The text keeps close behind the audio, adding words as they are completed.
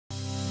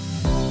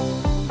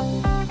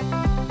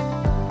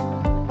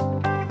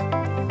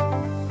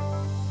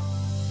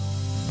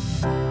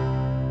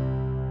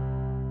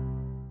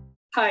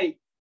Hi,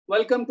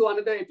 welcome to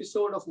another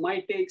episode of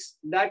My Takes,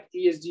 That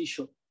ESG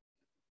Show.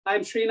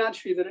 I'm Srinath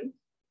Sridharan.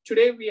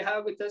 Today we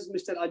have with us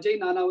Mr. Ajay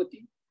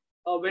Nanavati,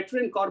 a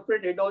veteran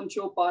corporate head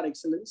honcho par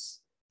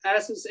excellence.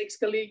 As his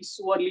ex-colleagues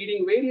who are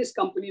leading various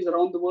companies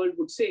around the world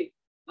would say,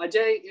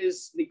 Ajay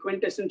is the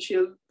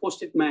quintessential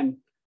post-it man,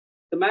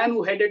 the man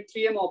who headed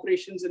 3M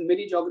operations in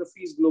many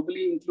geographies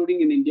globally,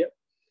 including in India.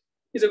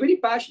 He's a very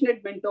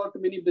passionate mentor to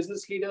many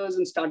business leaders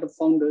and startup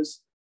founders.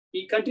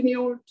 He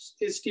continued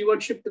his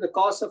stewardship to the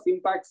cause of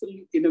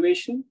impactful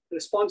innovation,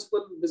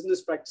 responsible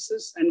business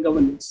practices, and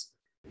governance.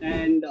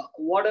 And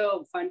what a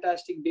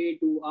fantastic day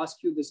to ask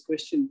you this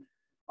question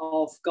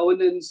of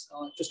governance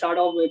to start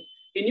off with.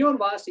 In your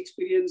vast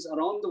experience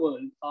around the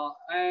world,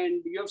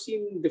 and you have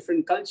seen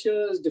different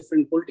cultures,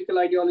 different political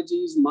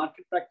ideologies,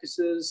 market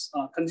practices,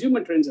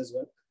 consumer trends as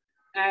well.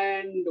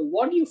 And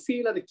what do you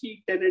feel are the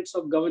key tenets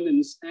of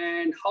governance,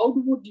 and how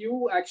would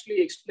you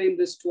actually explain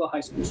this to a high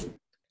school student?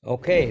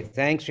 Okay,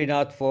 thanks,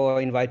 Srinath,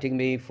 for inviting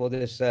me for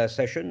this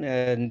session,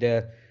 and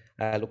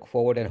I look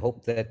forward and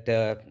hope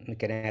that we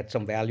can add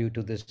some value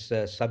to this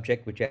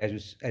subject, which,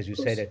 as you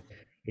said,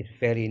 is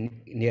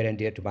fairly near and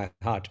dear to my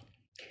heart.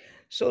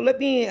 So let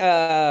me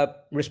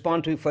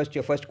respond to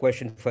your first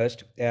question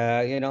first.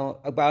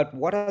 About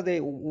what are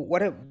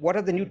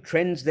the new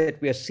trends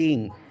that we are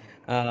seeing?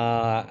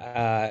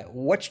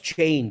 What's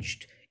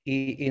changed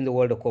in the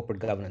world of corporate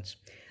governance?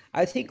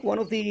 I think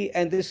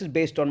and this is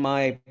based on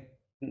my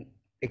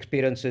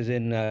experiences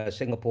in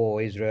Singapore,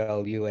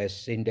 Israel,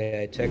 US,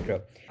 India,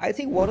 etc. I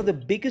think one of the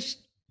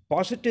biggest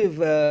positive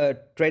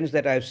trends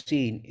that I've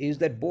seen is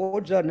that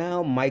boards are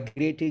now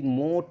migrating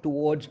more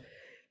towards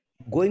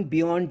going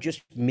beyond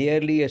just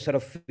merely a sort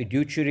of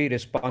fiduciary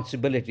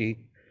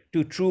responsibility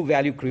to true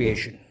value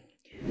creation.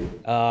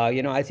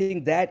 I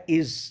think that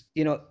is,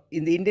 in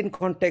the Indian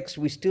context,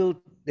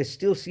 there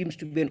still seems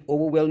to be an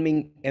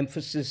overwhelming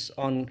emphasis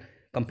on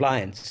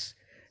compliance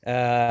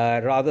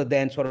rather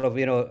than sort of,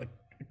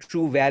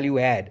 true value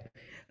add.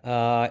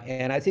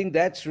 And I think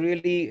that's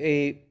really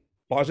a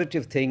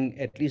positive thing,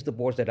 at least the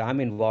boards that I'm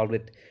involved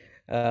with.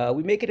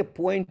 We make it a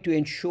point to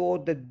ensure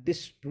that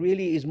this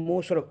really is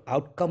more sort of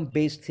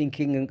outcome-based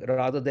thinking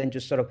rather than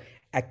just sort of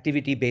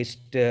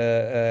activity-based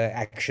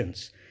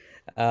actions.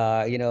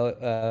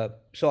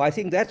 So I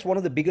think that's one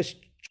of the biggest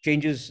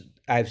changes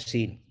I've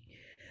seen.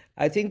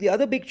 I think the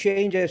other big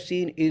change I've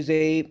seen is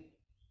a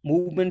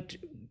movement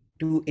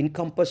to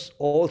encompass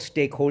all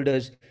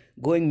stakeholders,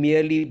 going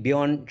merely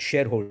beyond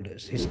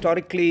shareholders.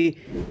 Historically,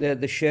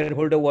 the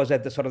shareholder was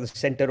at the sort of the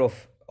center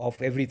of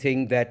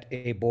everything that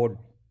a board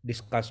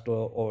discussed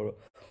or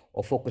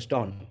focused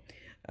on.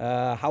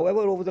 However,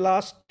 over the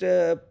last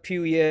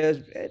few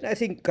years, and I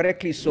think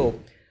correctly so,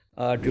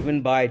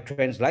 driven by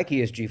trends like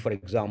ESG, for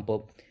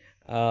example,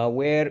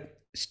 where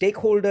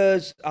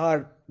stakeholders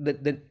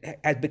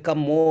has become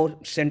more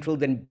central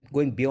than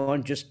going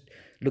beyond just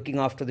looking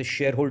after the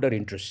shareholder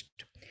interest.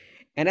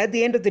 And at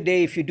the end of the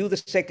day, if you do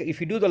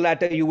the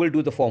latter, you will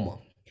do the former.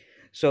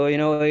 So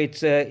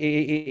it's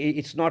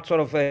not sort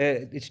of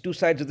it's two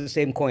sides of the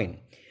same coin.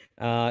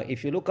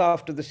 If you look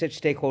after the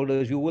such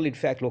stakeholders, you will in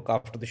fact look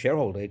after the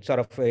shareholder. It's sort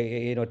of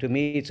to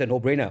me, it's a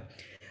no-brainer.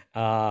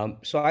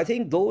 So I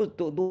think those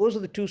are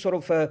the two sort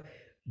of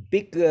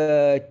big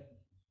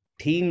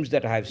themes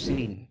that I've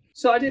seen.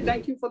 So Ajay,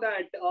 thank you for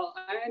that.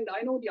 And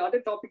I know the other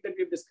topic that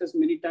we've discussed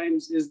many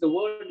times is the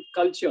word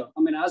culture.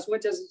 I mean, as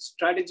much as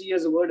strategy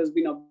as a word has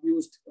been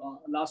abused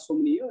last so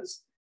many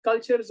years,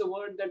 culture is a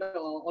word that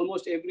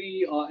almost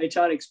every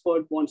HR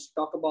expert wants to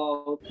talk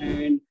about.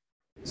 And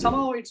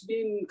somehow it's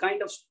been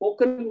kind of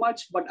spoken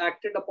much, but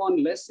acted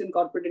upon less in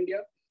corporate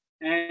India.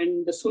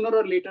 And sooner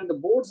or later, the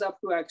boards have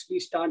to actually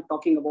start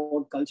talking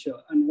about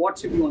culture. And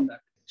what's your view on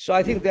that? So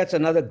I think that's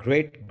another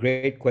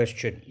great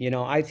question.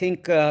 I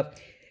think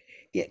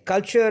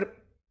culture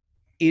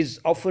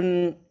is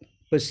often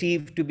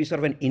perceived to be sort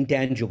of an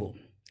intangible,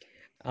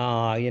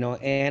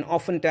 and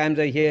oftentimes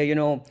I hear,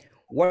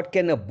 what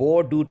can a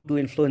board do to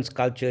influence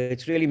culture?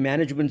 It's really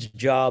management's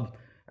job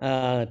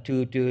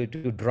to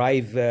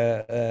drive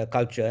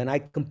culture, and I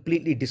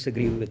completely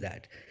disagree with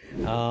that.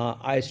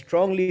 I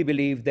strongly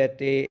believe that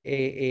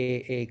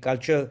a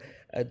culture,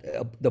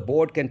 the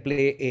board can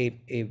play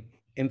a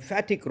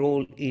emphatic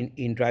role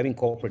in driving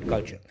corporate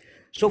culture.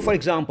 So, for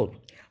example,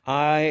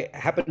 I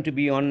happen to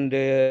be on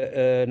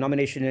the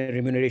nomination and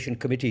remuneration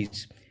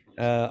committees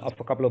of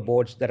a couple of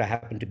boards that I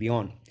happen to be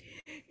on,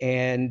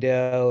 and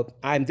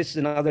this is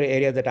another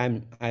area that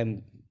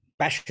I'm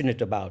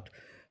passionate about.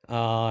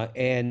 One of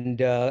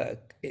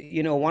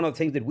the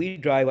things that we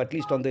drive, at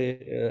least on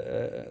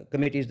the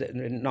committees, the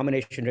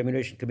nomination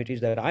remuneration committees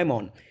that I'm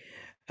on,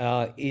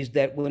 is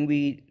that when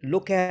we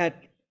look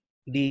at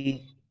the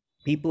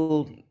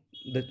people,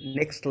 the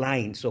next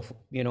lines of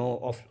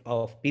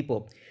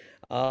people,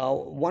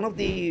 one of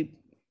the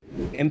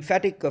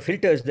emphatic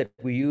filters that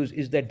we use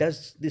is that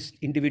does this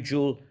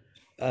individual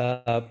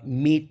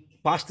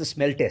pass the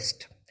smell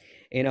test?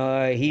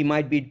 He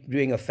might be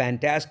doing a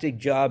fantastic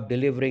job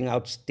delivering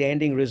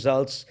outstanding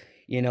results,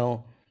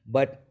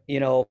 but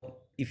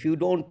if you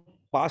don't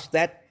pass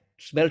that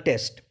smell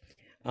test,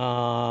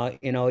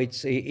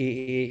 it's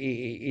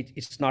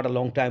not a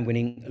long-term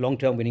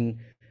winning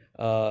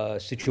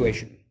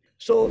situation.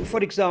 So,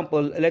 for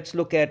example, let's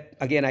look at,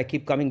 again, I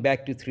keep coming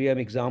back to 3M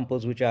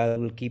examples, which I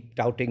will keep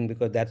touting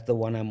because that's the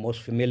one I'm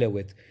most familiar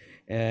with.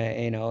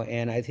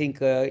 And I think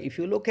if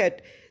you look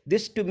at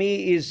this, to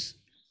me is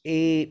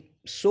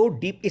so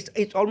deep,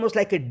 it's almost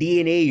like a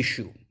DNA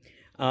issue.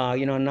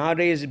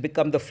 Nowadays it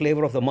become the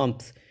flavor of the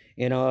month.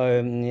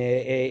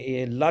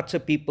 Lots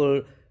of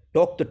people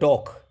talk the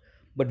talk,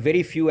 but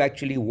very few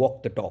actually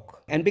walk the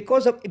talk. And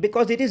because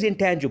it is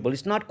intangible,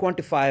 it's not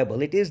quantifiable.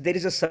 There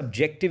is a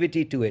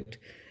subjectivity to it.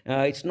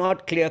 It's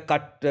not clear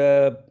cut,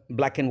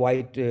 black and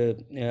white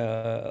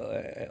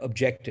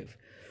objective.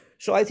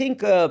 So I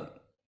think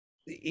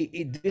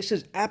this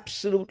is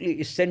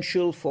absolutely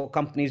essential for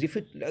companies.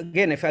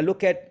 If I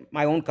look at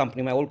my own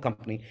company, my old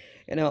company,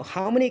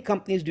 how many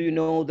companies do you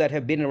know that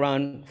have been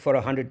around for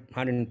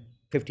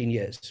 115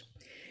 years?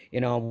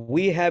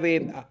 We have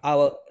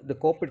the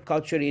corporate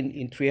culture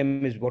in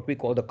 3M is what we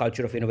call the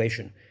culture of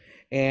innovation.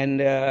 And,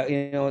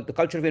 the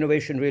culture of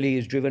innovation really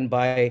is driven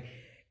by,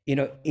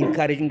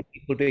 encouraging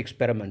people to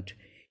experiment,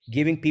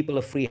 giving people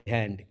a free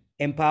hand,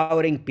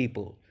 empowering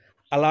people,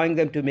 allowing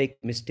them to make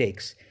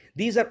mistakes.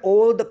 These are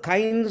all the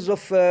kinds of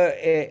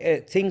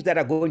things that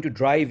are going to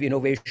drive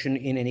innovation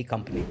in any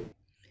company.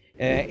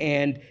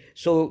 And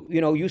so,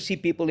 you see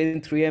people in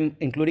 3M,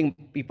 including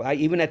people,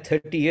 even at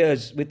 30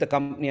 years with the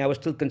company, I was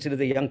still considered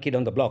the young kid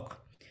on the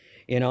block.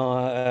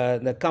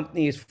 The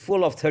company is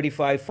full of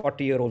 35,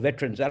 40-year-old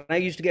veterans. And I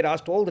used to get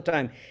asked all the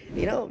time,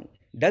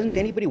 doesn't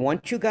anybody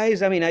want you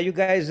guys? I mean, are you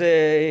guys,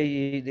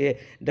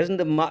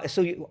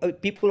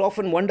 people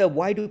often wonder,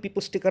 why do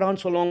people stick around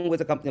so long with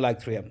a company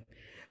like 3M?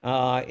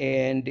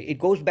 And it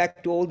goes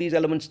back to all these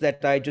elements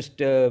that I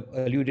just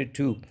alluded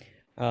to.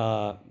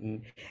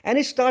 And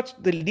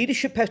the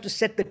leadership has to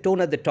set the tone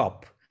at the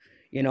top.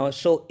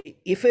 So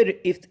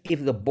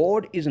if the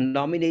board is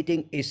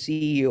nominating a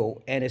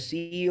CEO and a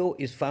CEO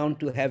is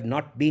found to have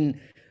not been,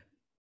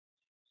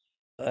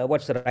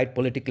 what's the right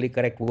politically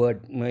correct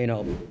word,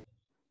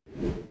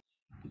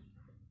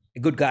 a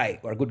good guy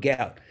or a good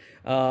gal,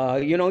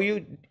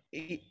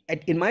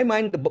 in my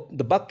mind,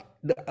 the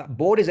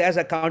board is as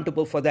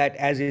accountable for that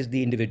as is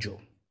the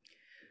individual.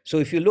 So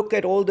if you look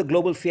at all the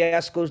global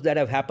fiascos that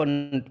have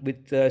happened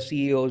with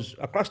CEOs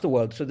across the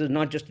world, so this is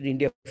not just an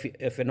India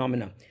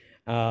phenomena,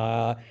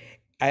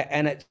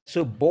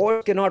 so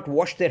boards cannot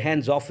wash their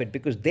hands off it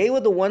because they were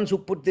the ones who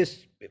put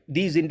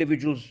these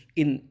individuals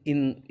in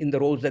the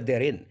roles that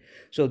they're in.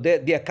 So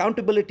the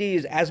accountability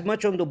is as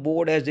much on the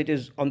board as it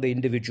is on the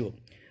individual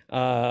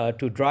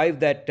to drive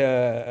that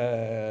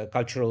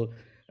cultural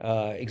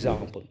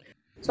example.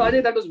 So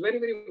Ajay, that was very,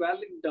 very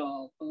valid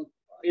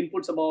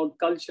inputs about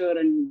culture,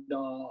 and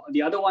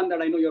the other one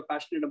that I know you're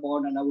passionate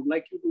about, and I would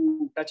like you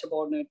to touch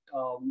upon it,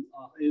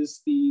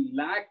 is the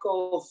lack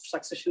of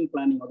succession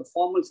planning or the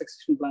formal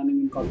succession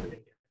planning in corporate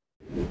India.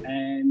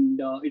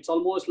 And it's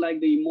almost like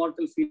the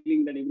immortal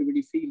feeling that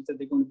everybody feels that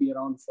they're going to be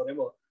around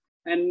forever.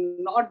 And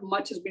not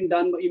much has been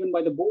done even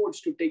by the boards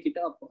to take it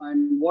up.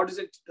 And what is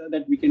it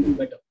that we can do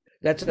better?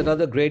 That's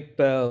another great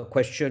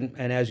question.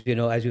 And as you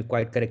know, as you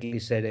quite correctly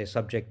said, a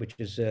subject which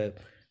is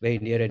very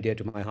near and dear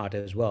to my heart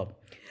as well.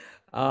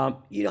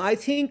 I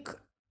think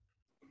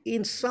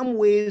in some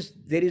ways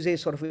there is a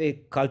sort of a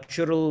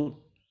cultural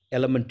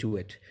element to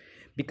it,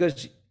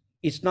 because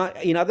it's not,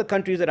 in other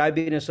countries that I've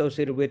been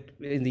associated with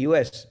in the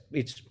US,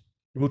 it's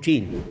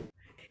routine.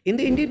 In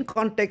the Indian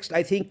context,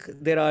 I think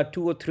there are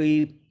two or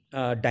three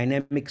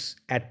dynamics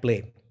at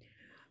play.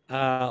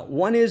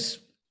 One is,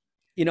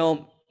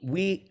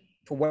 we,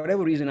 for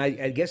whatever reason,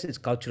 I guess it's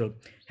cultural,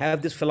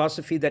 have this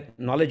philosophy that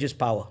knowledge is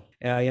power.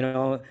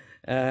 The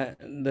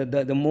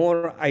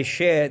more I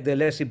share, the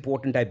less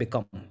important I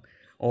become.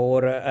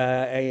 Or,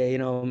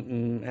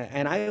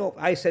 and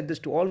I said this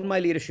to all my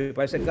leadership.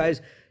 I said,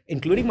 guys,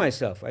 including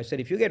myself, I said,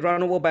 if you get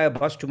run over by a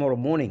bus tomorrow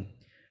morning,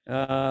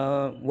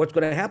 what's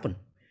going to happen?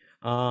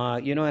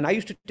 And I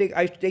used to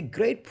take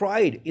great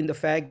pride in the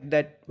fact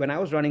that when I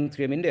was running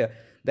 3M India,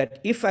 that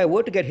if I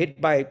were to get hit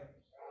by,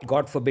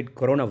 God forbid,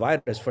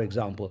 coronavirus, for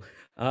example,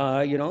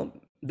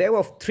 there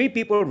were 3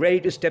 people ready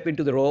to step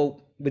into the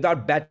role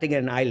without batting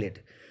an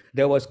eyelid.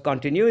 There was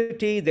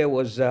continuity. There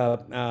was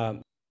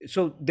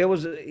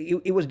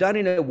it was done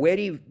in a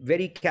very,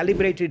 very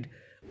calibrated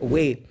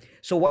way.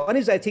 So one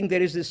is, I think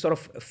there is this sort of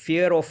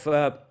fear of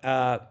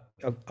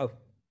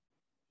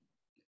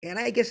and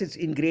I guess it's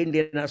ingrained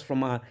in us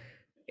from our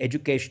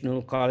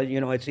educational college.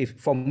 It's, if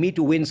for me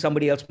to win,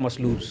 somebody else must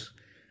lose.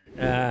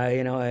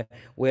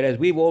 Whereas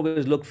we've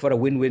always looked for a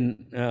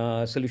win-win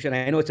solution.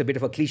 I know it's a bit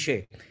of a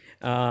cliche,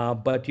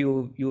 but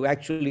you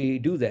actually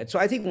do that. So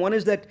I think one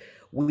is that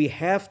we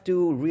have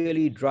to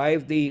really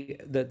drive the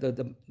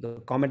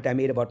comment I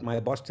made about my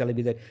boss telling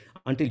me that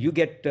until you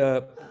get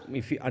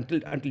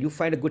until you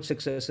find a good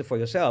successor for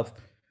yourself,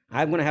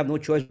 I'm going to have no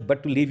choice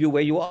but to leave you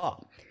where you are.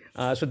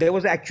 So there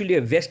was actually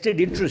a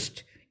vested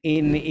interest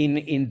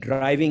in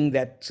driving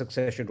that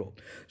succession role.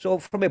 So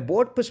from a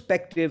board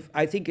perspective,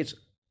 I think it's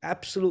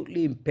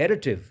absolutely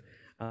imperative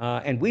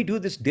And we do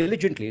this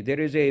diligently. There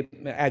is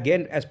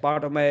again, as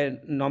part of my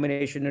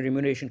nomination and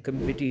remuneration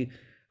committee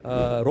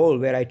role,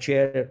 where I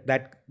chair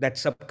that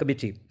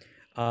subcommittee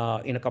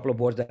in a couple of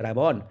boards that I'm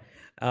on.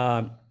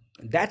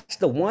 That's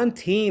the one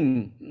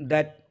theme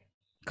that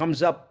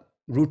comes up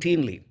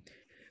routinely,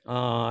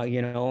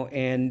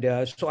 and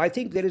so I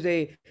think there is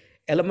a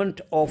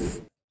element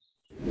of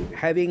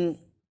having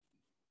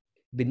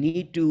the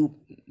need to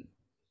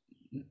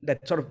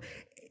that sort of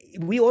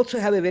we also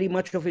have a very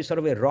much of a sort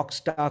of a rock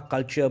star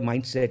culture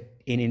mindset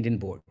in Indian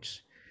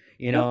boards,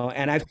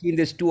 and I've seen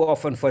this too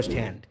often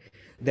firsthand.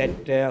 That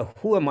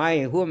who am I?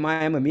 Who am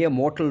I? I'm a mere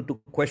mortal to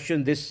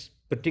question this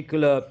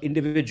particular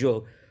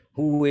individual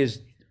who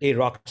is a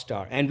rock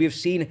star. And we've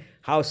seen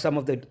how some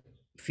of the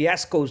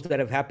fiascos that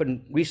have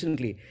happened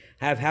recently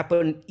have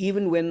happened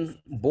even when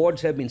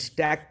boards have been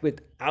stacked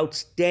with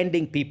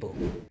outstanding people.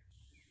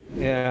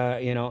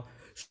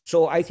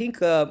 So I think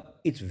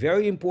it's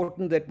very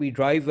important that we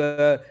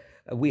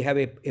we have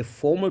a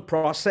formal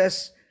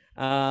process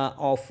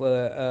of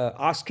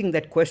asking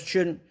that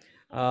question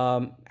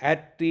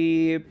at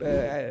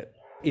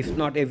if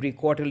not every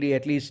quarterly,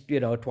 at least,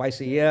 twice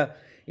a year,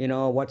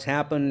 what's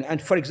happened.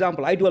 And for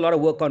example, I do a lot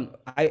of work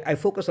I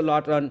focus a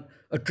lot on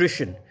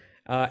attrition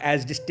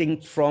as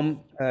distinct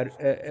from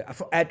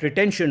at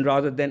retention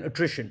rather than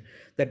attrition,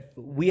 that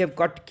we have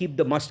got to keep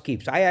the must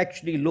keeps. I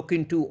actually look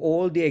into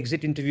all the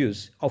exit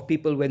interviews of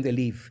people when they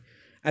leave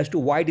as to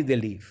why did they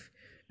leave,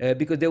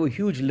 because there were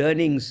huge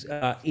learnings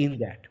in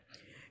that.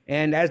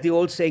 And as the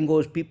old saying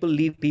goes, people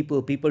leave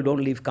people, people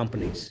don't leave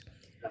companies.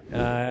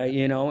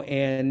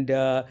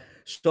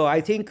 So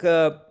I think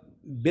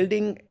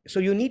building, so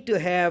you need to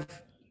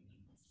have,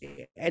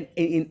 and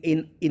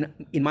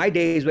in my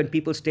days when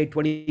people stayed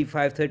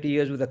 25, 30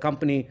 years with a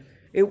company,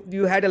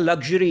 you had a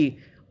luxury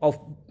of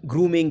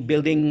grooming,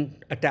 building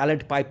a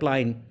talent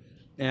pipeline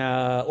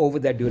over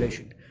that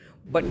duration.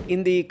 But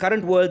in the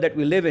current world that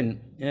we live in,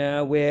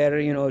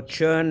 where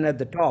churn at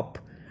the top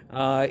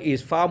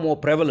is far more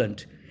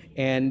prevalent,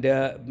 and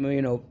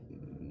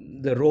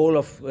the role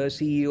of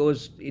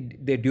CEOs,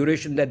 the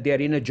duration that they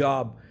are in a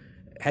job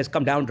has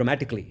come down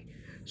dramatically.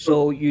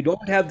 So you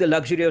don't have the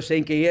luxury of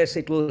saying, yes,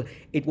 it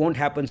won't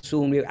happen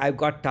soon, I've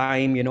got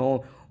time, and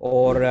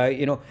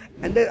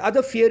the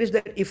other fear is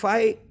that if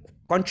I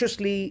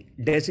consciously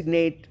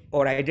designate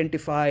or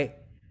identify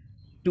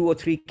 2 or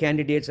 3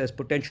 candidates as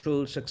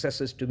potential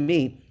successors to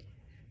me,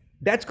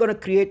 that's going to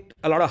create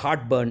a lot of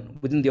heartburn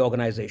within the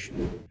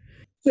organization.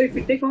 So if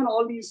we take on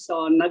all these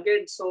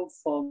nuggets of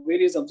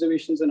various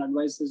observations and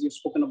advices you've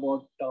spoken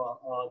about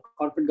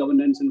corporate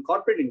governance in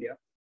corporate India,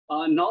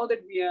 now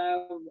that we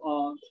have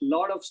a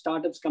lot of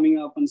startups coming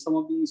up, and some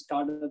of these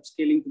startups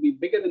scaling to be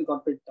bigger than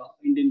corporate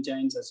Indian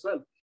giants as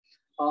well.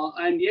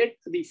 And yet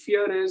the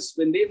fear is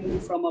when they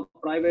move from a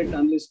private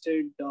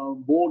unlisted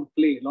board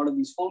play, a lot of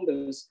these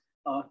founders,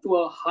 to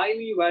a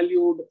highly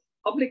valued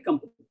public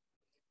company.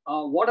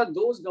 What are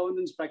those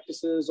governance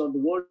practices or the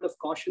word of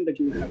caution that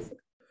you would have for them?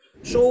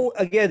 So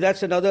again,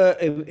 that's another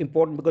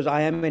important, because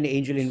I am an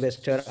angel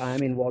investor. I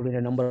am involved in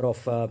a number of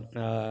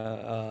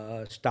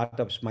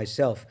startups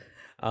myself,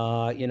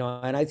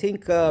 and I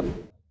think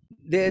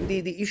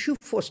the issue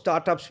for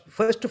startups,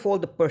 first of all,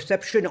 the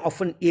perception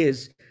often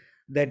is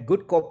that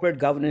good corporate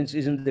governance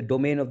is in the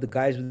domain of the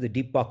guys with the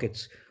deep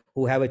pockets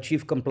who have a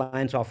chief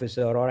compliance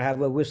officer or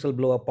have a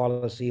whistleblower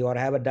policy or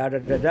have a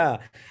da-da-da-da.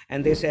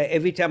 And they say,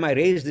 every time I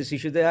raise this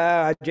issue, they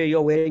Ajay,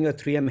 you're wearing a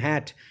 3M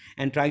hat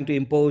and trying to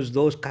impose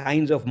those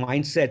kinds of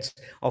mindsets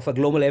of a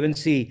global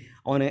MNC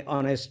on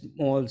a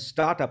small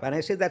startup. And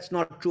I say that's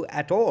not true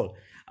at all.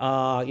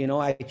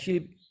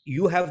 Actually,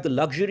 you have the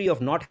luxury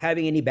of not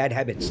having any bad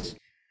habits.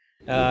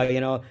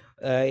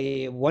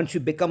 Once you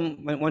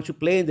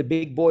play in the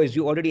big boys,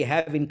 you already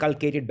have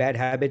inculcated bad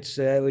habits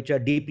which are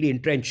deeply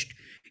entrenched.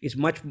 It's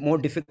much more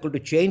difficult to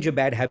change a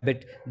bad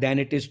habit than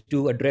it is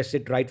to address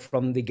it right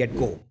from the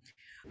get-go.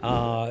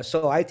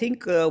 So I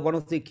think one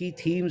of the key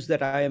themes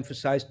that I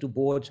emphasize to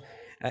boards,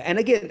 and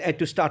again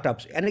to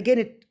startups, and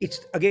again it's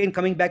again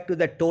coming back to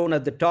that tone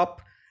at the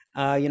top.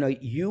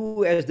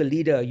 You as the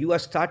leader, you are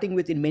starting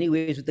with, in many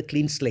ways, with a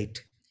clean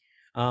slate.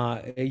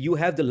 You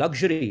have the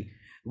luxury,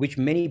 which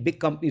many big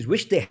companies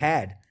wish they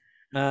had,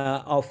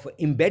 of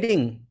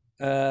embedding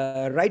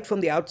right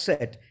from the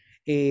outset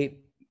a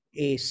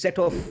set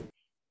of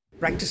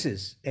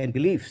practices and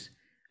beliefs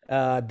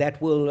that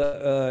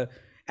will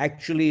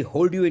actually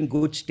hold you in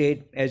good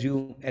state as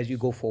you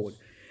go forward.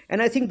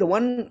 And I think the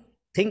one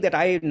thing that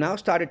I now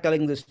started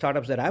telling the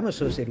startups that I'm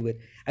associated with,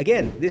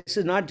 again, this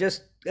is not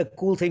just a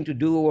cool thing to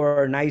do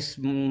or a nice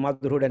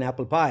motherhood and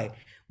apple pie,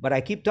 but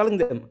I keep telling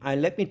them,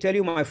 let me tell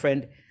you, my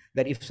friend,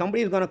 that if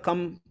somebody is going to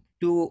come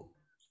to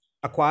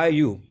acquire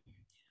you,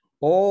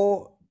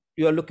 or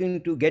you're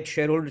looking to get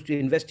shareholders to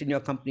invest in your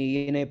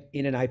company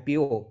in an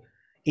IPO,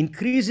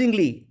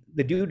 increasingly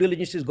the due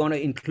diligence is going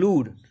to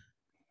include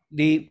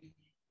the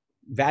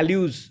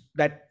values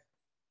that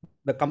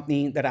the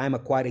company that I'm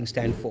acquiring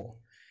stand for.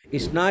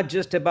 It's not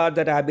just about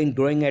that I've been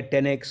growing at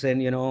 10x and,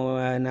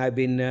 and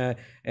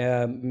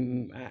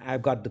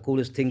I've got the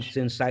coolest things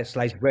since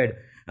sliced bread,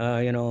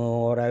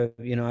 or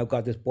I've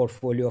got this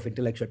portfolio of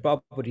intellectual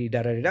property,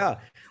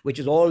 which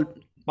is all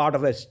part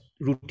of a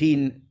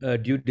routine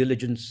due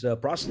diligence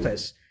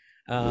process.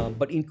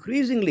 But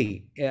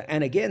increasingly,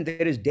 and again,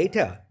 there is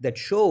data that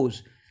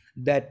shows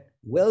that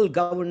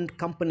well-governed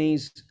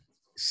companies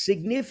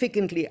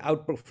significantly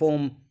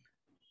outperform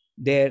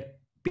their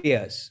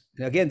peers.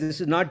 Again, this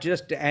is not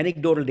just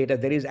anecdotal data.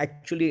 There is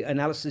actually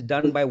analysis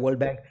done by World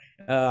Bank,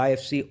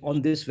 IFC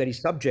on this very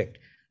subject,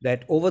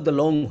 that over the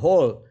long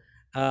haul,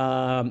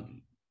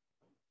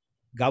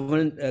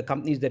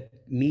 companies that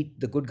meet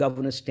the good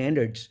governance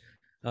standards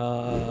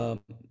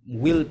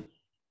will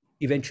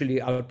eventually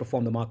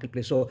outperform the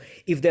marketplace. So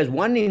if there's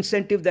one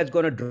incentive that's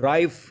going to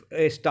drive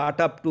a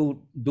startup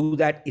to do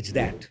that, it's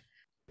that.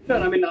 Sure.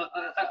 I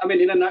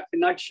mean, in a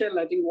nutshell,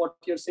 I think what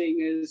you're saying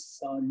is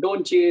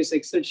don't chase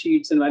Excel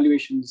sheets and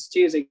valuations,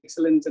 chase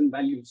excellence and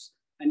values,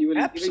 and you will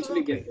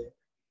eventually get there.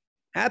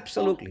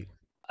 Absolutely.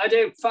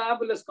 Ajay,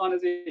 fabulous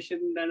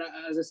conversation. And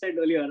as I said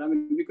earlier, I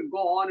mean, we could go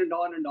on and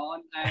on and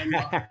on. And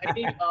I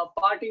think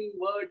parting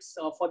words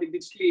for the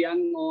digitally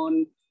young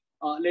on,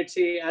 let's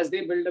say, as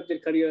they build up their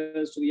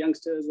careers, to the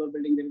youngsters who are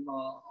building their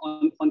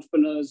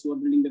entrepreneurs who are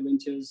building their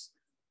ventures.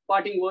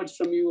 Parting words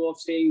from you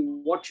of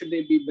saying what should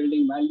they be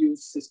building,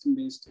 values, system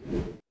based?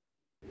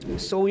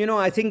 So,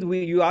 I think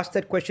you asked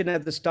that question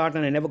at the start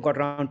and I never got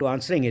around to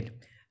answering it.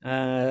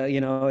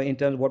 In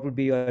terms of what would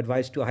be your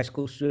advice to a high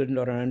school student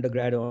or an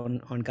undergrad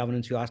on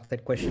governance. You asked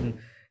that question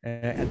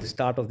at the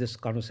start of this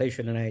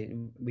conversation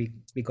and we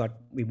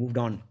moved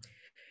on.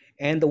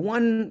 And the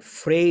one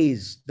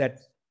phrase that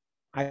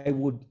I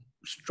would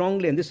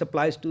strongly, and this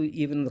applies to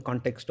even the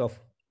context of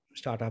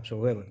startups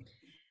or whoever,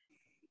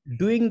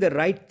 doing the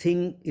right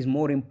thing is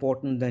more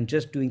important than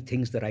just doing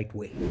things the right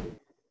way.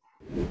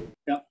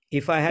 Yeah.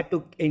 If I had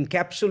to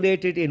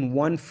encapsulate it in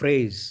one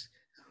phrase,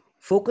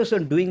 focus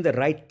on doing the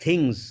right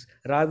things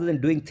rather than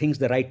doing things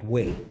the right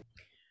way.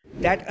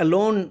 That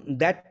alone,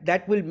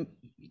 that will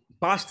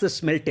pass the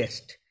smell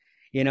test.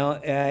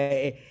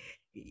 I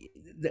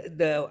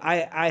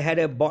had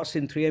a boss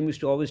in 3M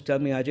used to always tell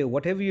me, Ajay,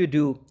 whatever you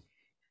do,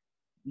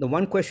 the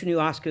one question you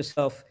ask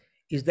yourself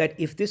is that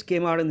if this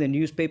came out in the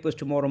newspapers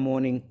tomorrow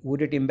morning,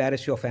 would it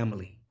embarrass your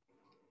family?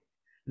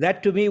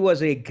 That to me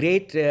was a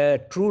great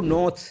true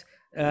north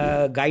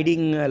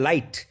guiding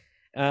light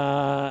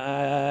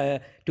to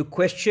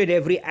question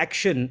every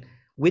action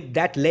with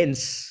that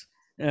lens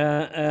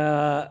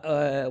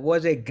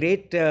was a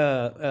great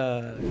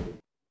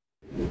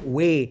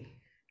way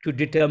to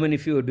determine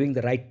if you are doing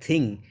the right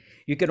thing.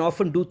 You can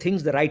often do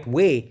things the right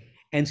way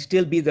and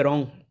still be the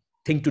wrong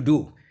thing to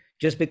do.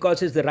 Just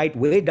because it's the right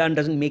way done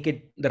doesn't make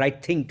it the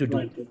right thing to do.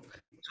 Right.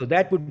 So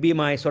that would be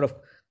my sort of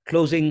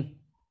closing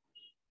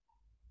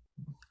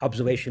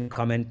observation,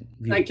 comment,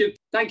 view.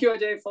 Thank you,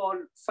 Ajay,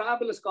 for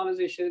fabulous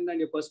conversation and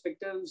your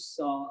perspectives.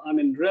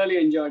 Really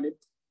enjoyed it.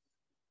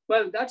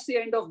 Well, that's the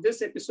end of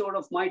this episode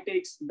of My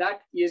Takes,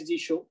 That ESG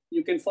Show.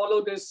 You can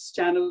follow this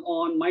channel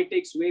on My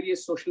Takes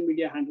various social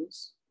media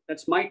handles.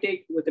 That's My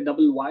Take with a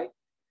double Y.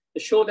 The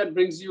show that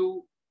brings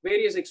you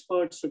various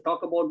experts to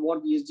talk about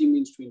what ESG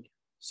means to India.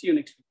 See you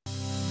next week.